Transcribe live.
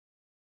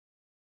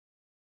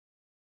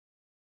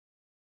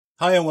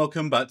Hi and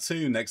welcome back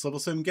to Next Level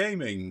Sim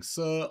Gaming.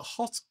 So,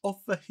 hot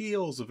off the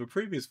heels of a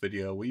previous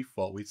video, we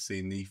thought we'd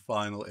seen the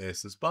final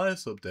Asus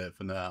BIOS update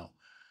for now.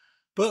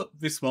 But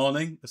this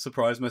morning, a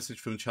surprise message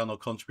from channel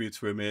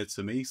contributor Amir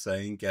to me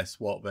saying, guess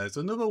what, there's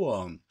another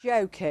one.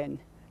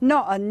 Joking.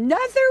 Not another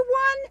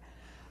one?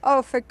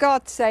 Oh, for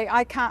God's sake,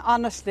 I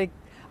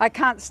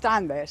can't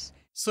stand this.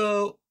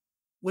 So,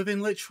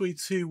 within literally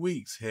 2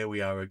 weeks, here we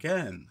are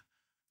again.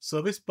 So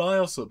this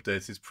BIOS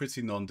update is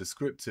pretty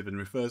non-descriptive and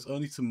refers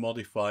only to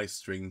modify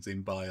strings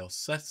in BIOS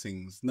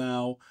settings.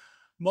 Now,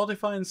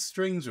 modifying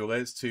strings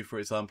relates to, for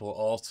example,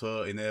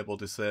 auto, enable,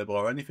 disable,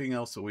 or anything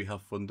else that we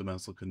have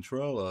fundamental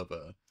control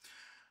over.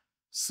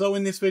 So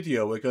in this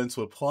video, we're going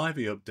to apply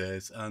the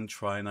update and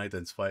try and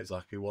identify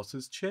exactly what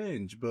has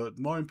changed, but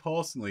more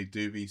importantly,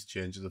 do these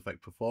changes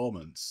affect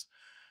performance?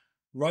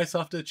 Right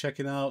after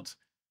checking out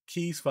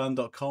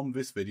keysfan.com,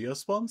 this video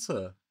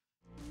sponsor.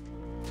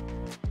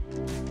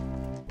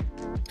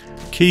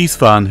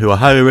 KeysFan, who are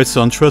highly rated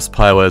on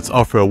Trustpilot,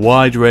 offer a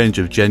wide range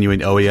of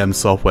genuine OEM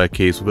software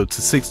keys with up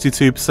to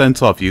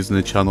 62% off using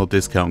the channel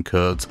discount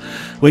code.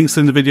 Links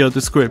in the video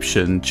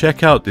description.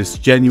 Check out this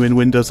genuine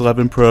Windows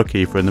 11 Pro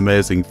key for an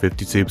amazing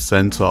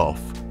 52%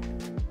 off.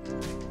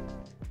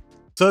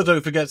 So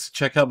don't forget to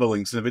check out the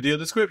links in the video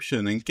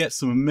description and get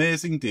some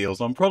amazing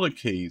deals on product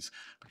keys,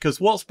 because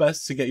what's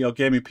best to get your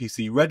gaming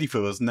PC ready for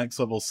those next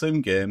level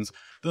sim games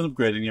than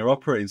upgrading your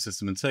operating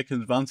system and taking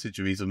advantage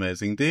of these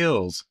amazing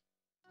deals.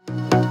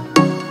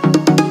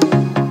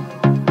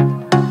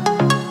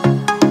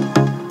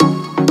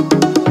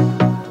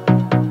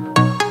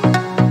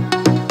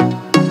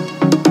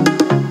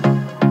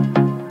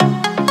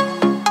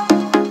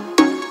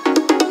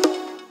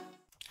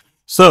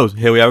 So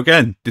here we are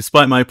again.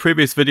 Despite my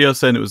previous video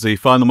saying it was the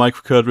final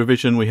microcode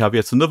revision, we have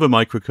yet another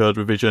microcode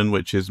revision,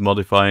 which is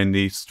modifying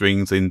the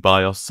strings in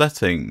BIOS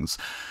settings.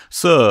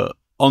 So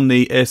on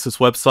the Asus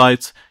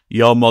website,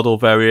 your model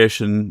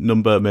variation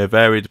number may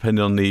vary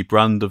depending on the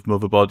brand of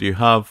motherboard you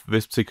have.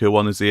 This particular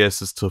one is the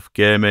Asus TUF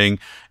Gaming.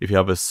 If you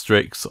have a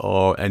Strix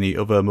or any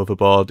other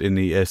motherboard in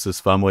the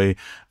Asus family,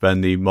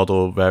 then the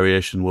model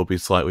variation will be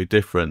slightly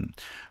different.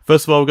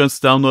 First of all, we're going to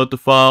download the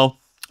file,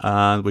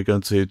 and we're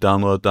going to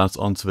download that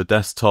onto the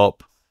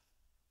desktop.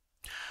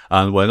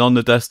 And when on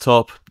the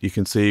desktop, you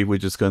can see we're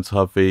just going to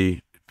have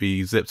the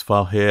zipped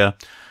file here.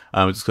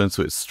 And we're just going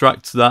to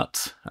extract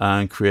that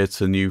and create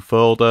a new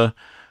folder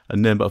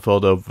and name that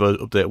folder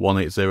update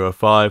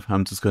 1805.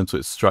 I'm just going to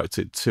extract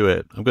it to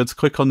it. I'm going to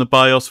click on the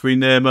BIOS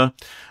renamer,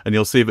 and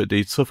you'll see that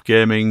the TUF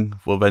Gaming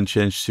will then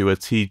change to a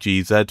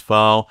TGZ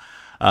file,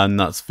 and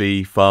that's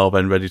the file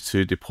then ready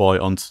to deploy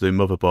onto the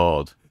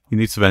motherboard. You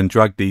need to then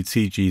drag the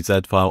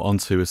TGZ file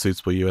onto a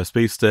suitable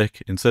USB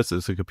stick, insert it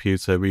into the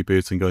computer,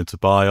 reboot and go into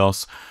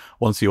BIOS.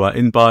 Once you are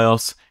in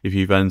BIOS, if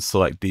you then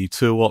select the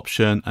tool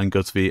option and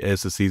go to the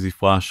Asus Easy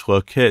Flash,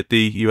 locate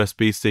the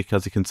USB stick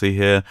as you can see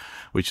here,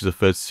 which is a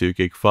 32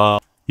 gig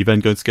file. You're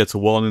then going to get a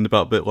warning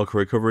about BitLocker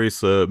recovery,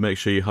 so make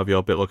sure you have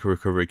your BitLocker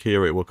recovery key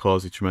or it will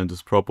cause you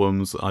tremendous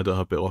problems. I don't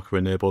have BitLocker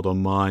enabled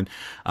on mine,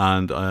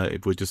 and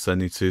we just then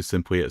need to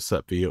simply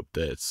accept the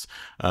updates.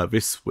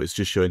 This, which is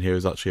just showing here,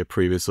 is actually a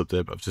previous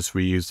update, but I've just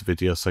reused the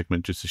video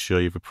segment just to show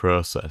you the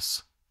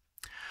process.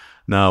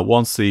 Now,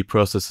 once the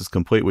process is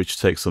complete, which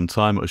takes some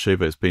time, it will show you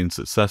that it's been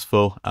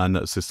successful and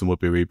that the system will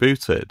be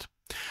rebooted.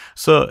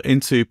 So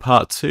into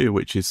part 2,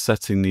 which is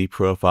setting the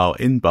profile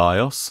in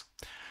BIOS.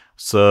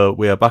 So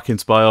we are back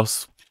into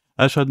BIOS.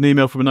 I actually had an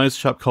email from a nice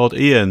chap called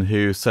Ian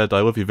who said, I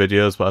love your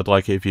videos, but I'd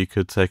like it if you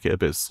could take it a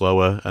bit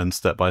slower and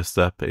step by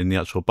step in the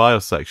actual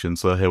BIOS section.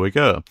 So here we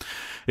go.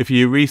 If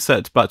you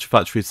reset batch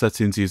factory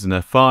settings using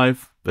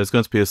F5, there's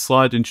going to be a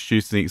slide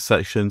introduced in each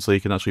section so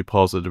you can actually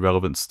pause at the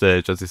relevant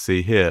stage, as you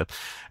see here.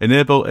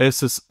 Enable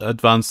Asus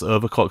Advanced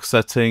Overclock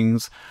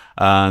Settings,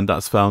 and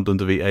that's found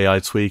under the AI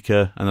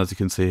Tweaker. And as you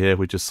can see here,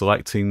 we're just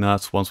selecting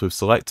that. Once we've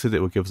selected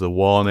it, will give us a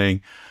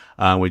warning.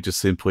 And we just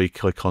simply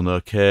click on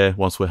OK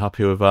once we're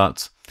happy with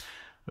that.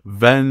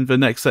 Then the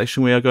next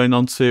section we are going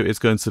on to is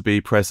going to be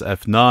press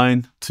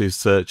F9 to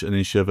search and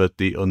ensure that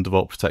the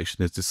Undervolt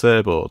protection is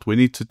disabled. We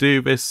need to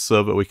do this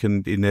so that we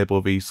can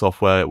enable the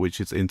software,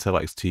 which is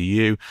Intel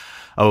XTU.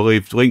 I will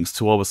leave links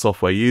to all the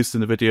software used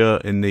in the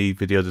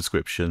video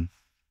description.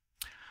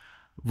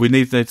 We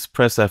need to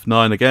press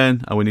F9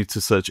 again, and we need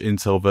to search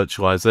Intel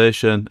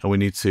virtualization, and we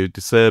need to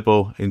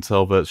disable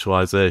Intel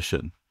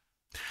virtualization.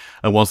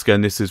 And once again,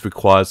 this is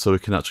required so we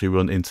can actually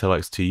run Intel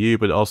XTU,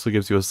 but it also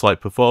gives you a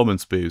slight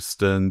performance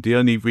boost. And the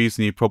only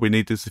reason you probably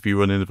need this is if you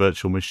run in a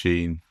virtual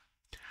machine.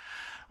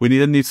 We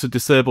then need to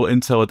disable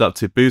Intel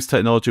Adaptive Boost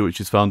technology,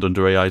 which is found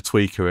under AI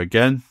Tweaker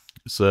again.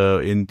 So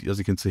as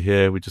you can see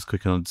here, we're just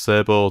clicking on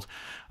disabled,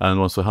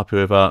 and once we're happy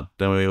with that,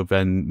 then we will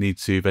then need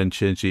to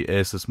change the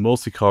Asus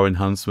multi-core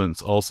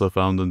enhancements, also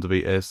found under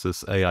the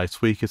Asus AI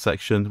Tweaker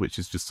section, which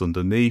is just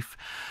underneath.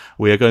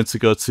 We are going to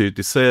go to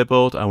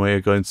disabled, and we are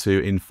going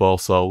to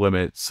enforce all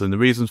limits, and the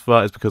reason for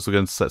that is because we're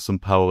going to set some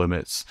power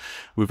limits.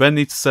 We then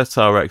need to set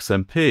our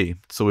XMP,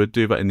 so we'll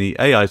do that in the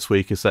AI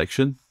Tweaker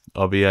section,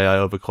 or the AI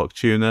Overclock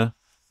Tuner.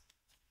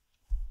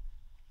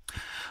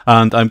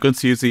 And I'm going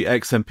to use the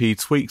XMP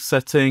tweak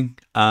setting,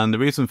 and the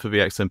reason for the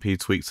XMP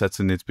tweak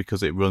setting is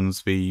because it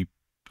runs the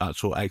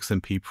actual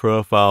XMP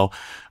profile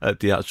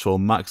at the actual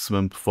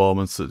maximum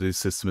performance that the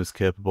system is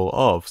capable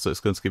of, so it's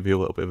going to give you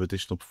a little bit of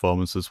additional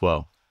performance as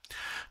well.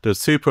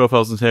 There's two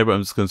profiles in here, but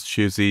I'm just going to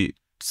choose the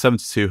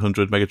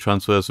 7200 mega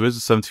transfers. There is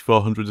a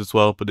 7400 as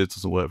well, but it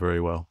doesn't work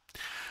very well.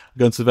 I'm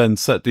going to then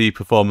set the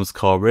performance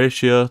core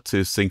ratio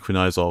to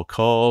synchronize all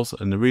cores,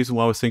 and the reason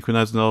why we're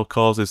synchronizing all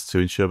cores is to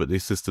ensure that the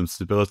system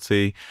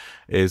stability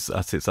is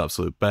at its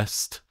absolute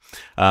best.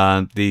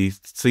 And the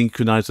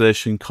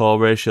synchronization core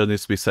ratio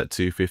needs to be set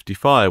to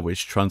 55,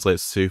 which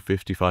translates to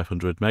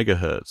 5500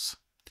 megahertz.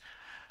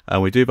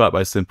 And we do that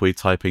by simply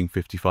typing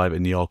 55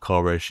 in the all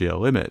core ratio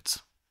limit,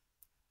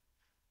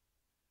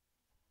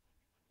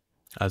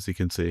 as you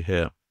can see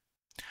here.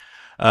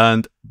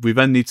 And we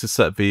then need to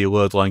set the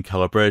load line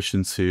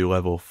calibration to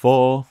level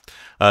 4.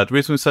 The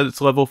reason we set it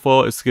to level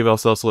 4 is to give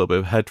ourselves a little bit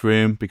of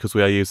headroom, because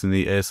we are using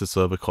the Asus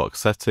overclock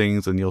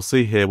settings, and you'll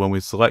see here when we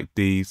select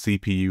the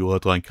CPU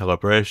load line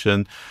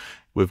calibration,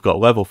 we've got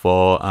level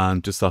 4,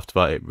 and just after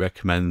that it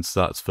recommends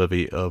that's for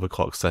the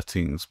overclock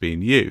settings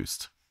being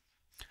used.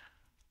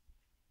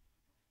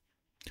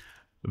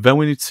 Then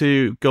we need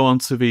to go on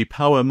to the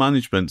power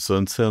management, so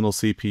internal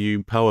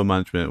CPU power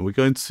management. We're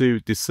going to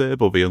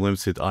disable the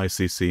unlimited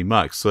ICC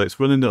max. So it's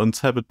running the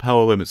untethered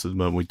power limits at the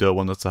moment. We don't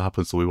want that to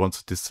happen, so we want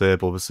to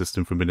disable the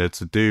system from being able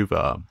to do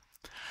that.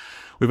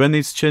 We then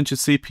need to change the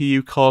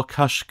CPU core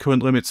cache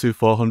current limit to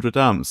 400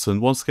 amps. And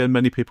once again,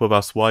 many people have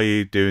asked, why are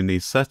you doing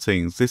these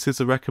settings? This is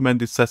a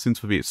recommended settings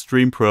for the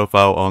extreme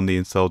profile on the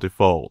Intel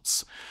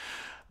defaults.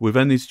 We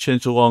then need to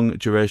change the long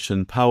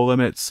duration power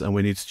limits, and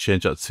we need to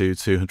change that to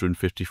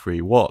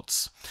 253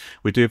 watts.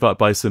 We do that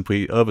by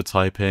simply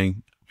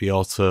overtyping the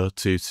auto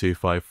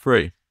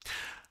 2253.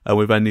 And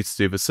we then need to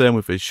do the same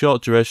with the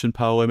short duration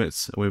power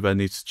limits, and we then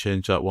need to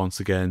change that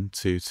once again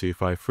to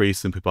 253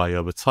 simply by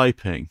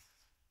overtyping.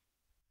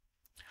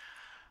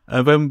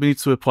 And then we need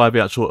to apply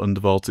the actual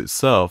undervolt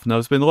itself. Now,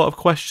 there's been a lot of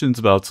questions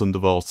about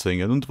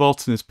undervolting, and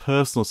undervolting is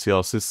personal to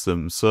your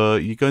system, so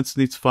you're going to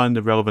need to find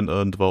the relevant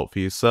undervolt for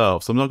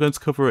yourself. So I'm not going to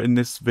cover it in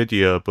this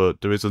video,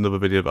 but there is another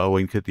video that I'll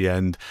link at the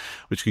end,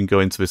 which can go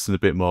into this in a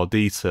bit more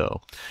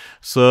detail.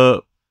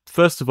 So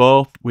first of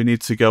all, we need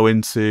to go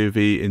into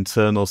the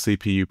internal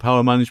CPU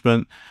power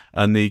management,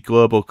 and the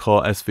global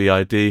core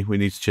SVID, we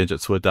need to change it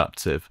to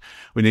adaptive.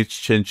 We need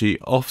to change the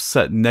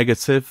offset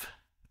negative,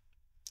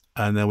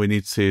 and then we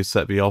need to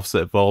set the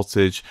offset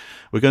voltage.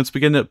 We're going to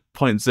begin at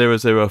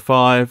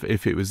 0.005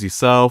 if it was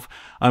yourself.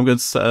 I'm going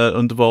to set an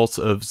undervolt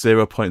of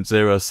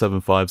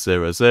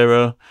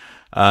 0.07500,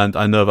 and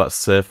I know that's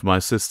safe for my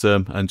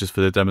system, and just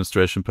for the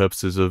demonstration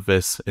purposes of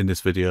this in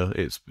this video,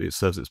 it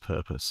serves its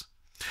purpose.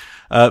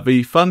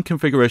 The fan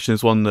configuration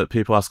is one that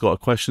people ask a lot of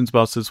questions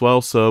about as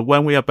well. So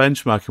when we are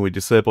benchmarking, we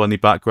disable any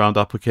background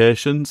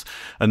applications,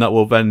 and that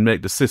will then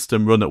make the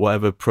system run at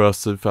whatever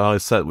profile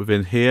is set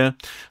within here.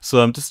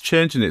 So I'm just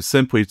changing it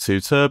simply to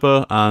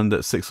turbo and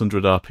at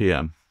 600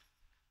 RPM.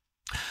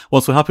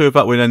 Once we're happy with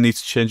that, we then need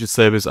to change the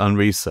savers and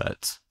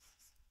reset.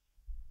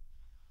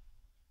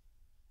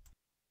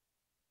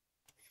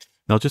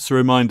 Now, just a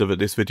reminder that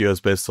this video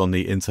is based on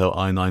the Intel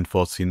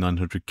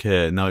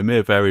i9-14900K. Now, it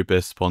may vary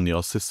based upon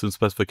your system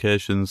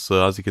specifications,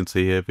 so as you can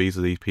see here, these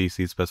are the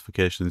PC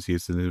specifications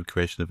used in the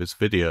creation of this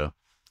video.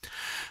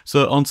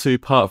 So on to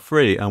part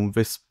 3, and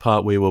this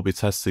part we will be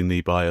testing the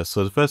BIOS.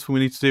 So the first thing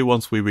we need to do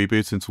once we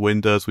reboot into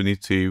Windows, we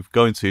need to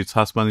go into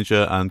Task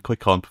Manager and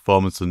click on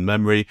Performance and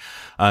Memory,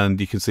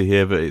 and you can see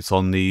here that it's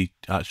on the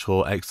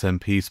actual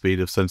XMP speed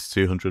of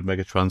 7200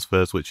 mega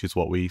transfers, which is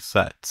what we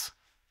set.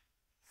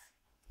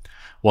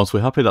 Once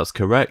we're happy that's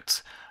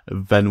correct,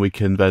 then we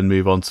can then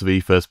move on to the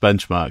first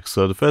benchmark.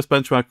 So the first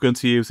benchmark we're going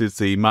to use is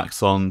the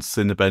Maxon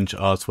Cinebench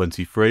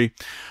R23.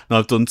 Now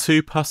I've done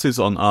 2 passes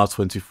on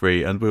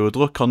R23, and we would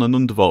look on an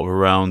undervolt of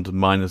around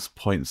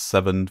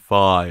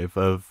 -0.75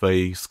 of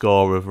a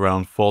score of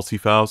around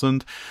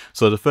 40,000.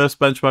 So the first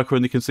benchmark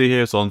run you can see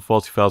here is on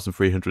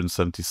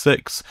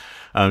 40,376.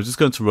 I'm just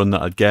going to run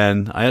that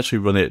again. I actually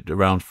run it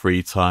around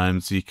 3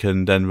 times. You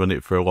can then run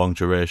it for a long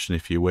duration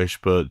if you wish,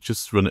 but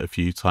just run it a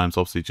few times,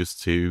 obviously,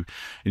 just to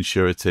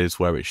ensure it is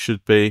where it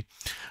should be.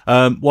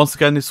 Once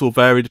again, this will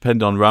vary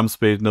depending on RAM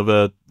speed and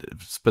other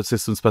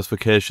system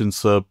specifications,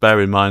 so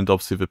bear in mind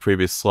obviously the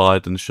previous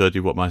slide and showed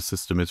you what my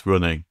system is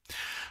running.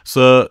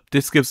 So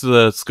this gives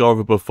us a score of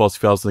above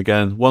 40,000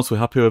 again. Once we're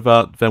happy with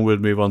that, then we'll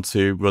move on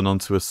to run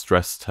onto a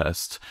stress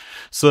test.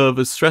 So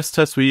the stress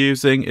test we're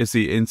using is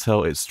the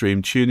Intel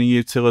Extreme Tuning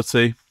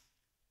utility.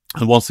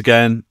 And once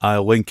again,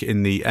 I'll link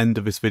in the end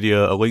of this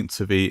video a link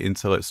to the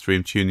Intel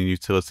Extreme Tuning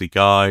utility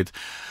guide.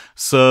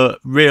 So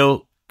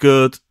real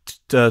good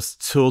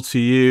tool to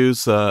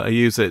use. I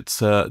use it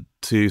to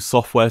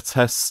software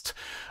test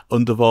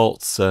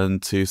undervolts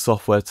and to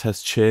software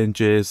test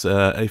changes.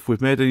 If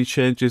we've made any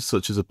changes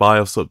such as a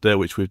BIOS update,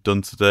 which we've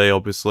done today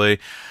obviously,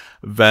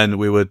 then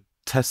we would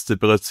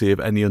testability of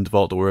any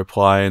undervolt that we're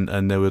applying,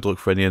 and they would look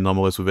for any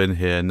anomalies within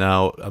here.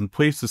 Now, I'm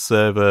pleased to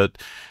say that,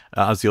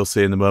 as you'll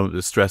see in a moment,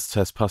 the stress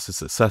test passes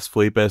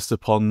successfully based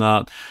upon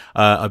that.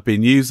 I've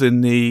been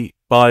using the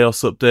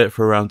BIOS update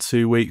for around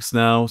 2 weeks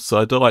now, so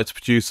I don't like to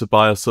produce a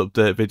BIOS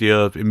update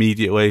video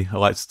immediately. I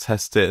like to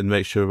test it and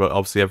make sure that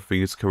obviously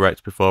everything is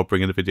correct before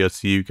bringing the video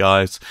to you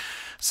guys.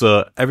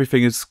 So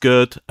everything is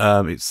good.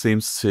 It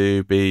seems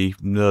to be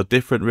no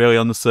different really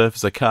on the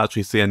surface. I can't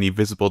actually see any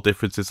visible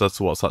differences as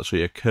to what's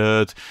actually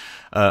occurred.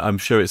 I'm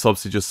sure it's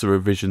obviously just a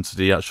revision to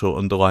the actual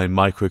underlying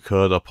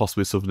microcode, or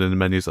possibly something in the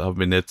menus that I haven't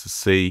been able to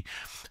see.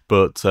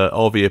 But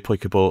all the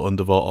applicable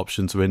undervolt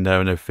options are in there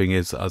and everything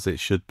is as it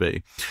should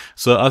be.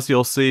 So as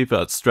you'll see,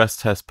 that stress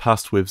test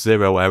passed with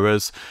 0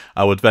 errors.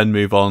 I would then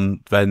move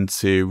on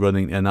to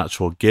running an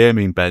actual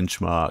gaming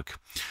benchmark.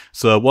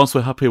 So once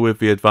we're happy with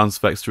the Advanced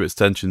Vector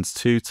Extensions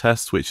 2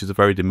 test, which is a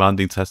very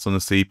demanding test on the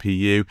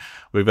CPU,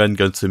 we're then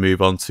going to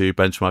move on to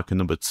benchmarker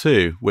number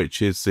 2,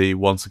 which is the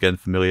once again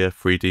familiar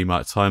 3D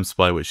Mark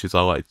TimeSpy, which is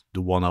the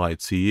one I like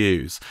to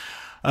use.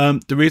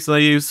 The reason I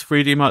use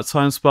 3D Mark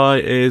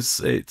TimeSpy is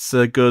it's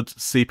a good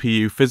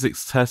CPU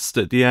physics test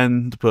at the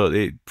end, but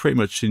it pretty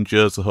much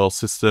endures the whole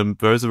system.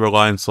 There is a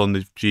reliance on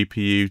the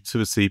GPU to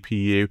the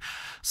CPU,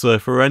 so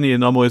for any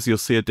anomalies you'll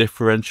see a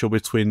differential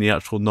between the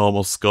actual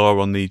normal score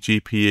on the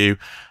GPU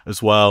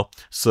as well.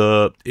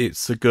 So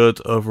it's a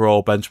good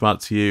overall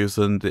benchmark to use,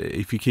 and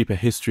if you keep a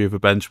history of a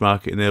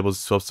benchmark, it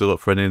enables you to obviously look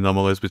for any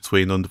anomalies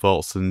between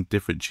undervolts and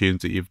different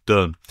tunes that you've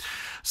done.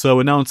 So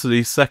we're now on to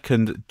the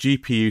second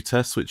GPU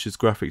test, which is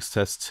graphics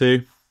test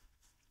 2.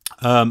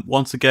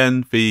 Once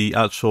again, the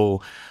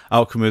actual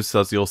outcome is,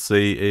 as you'll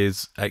see,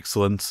 is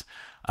excellent,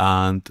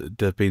 and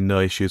there have been no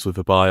issues with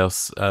the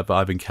BIOS that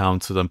I've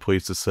encountered, I'm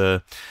pleased to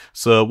say.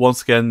 So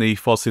once again, the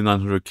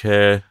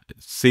 14900K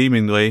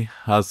seemingly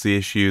has the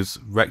issues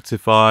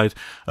rectified,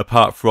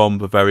 apart from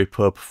the very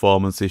poor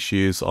performance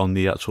issues on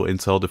the actual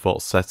Intel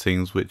default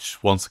settings,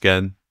 which once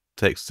again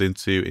takes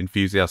into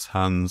enthusiast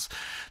hands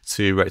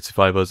to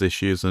rectify those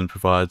issues and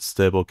provide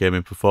stable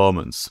gaming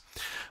performance.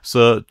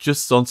 So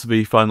just onto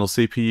the final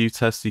CPU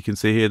test, you can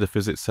see here the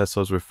physics test I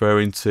was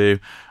referring to,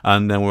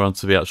 and then we're on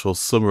to the actual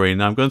summary.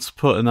 Now I'm going to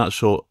put an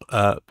actual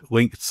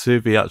link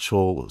to the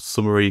actual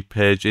summary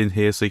page in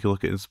here so you can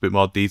look at it in a bit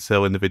more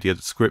detail in the video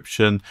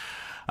description.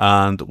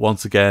 And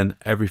once again,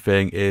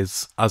 everything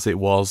is as it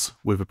was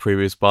with the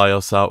previous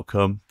BIOS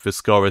outcome. The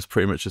score is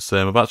pretty much the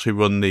same. I've actually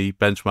run the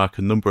benchmark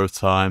a number of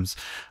times,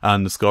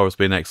 and the score has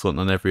been excellent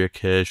on every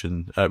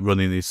occasion,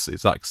 running these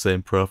exact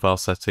same profile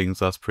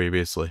settings as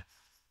previously.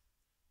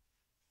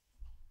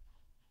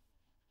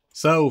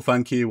 So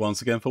thank you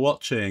once again for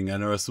watching,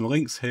 and there are some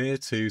links here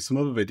to some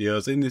other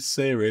videos in this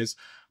series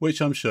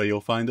which I'm sure you'll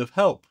find of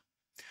help.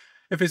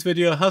 If this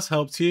video has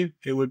helped you,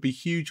 it would be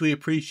hugely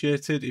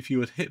appreciated if you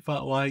would hit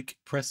that like,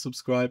 press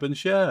subscribe and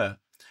share.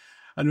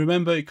 And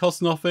remember, it costs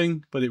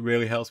nothing, but it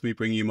really helps me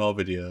bring you more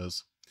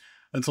videos.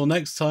 Until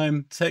next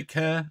time, take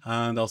care,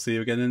 and I'll see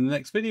you again in the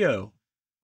next video.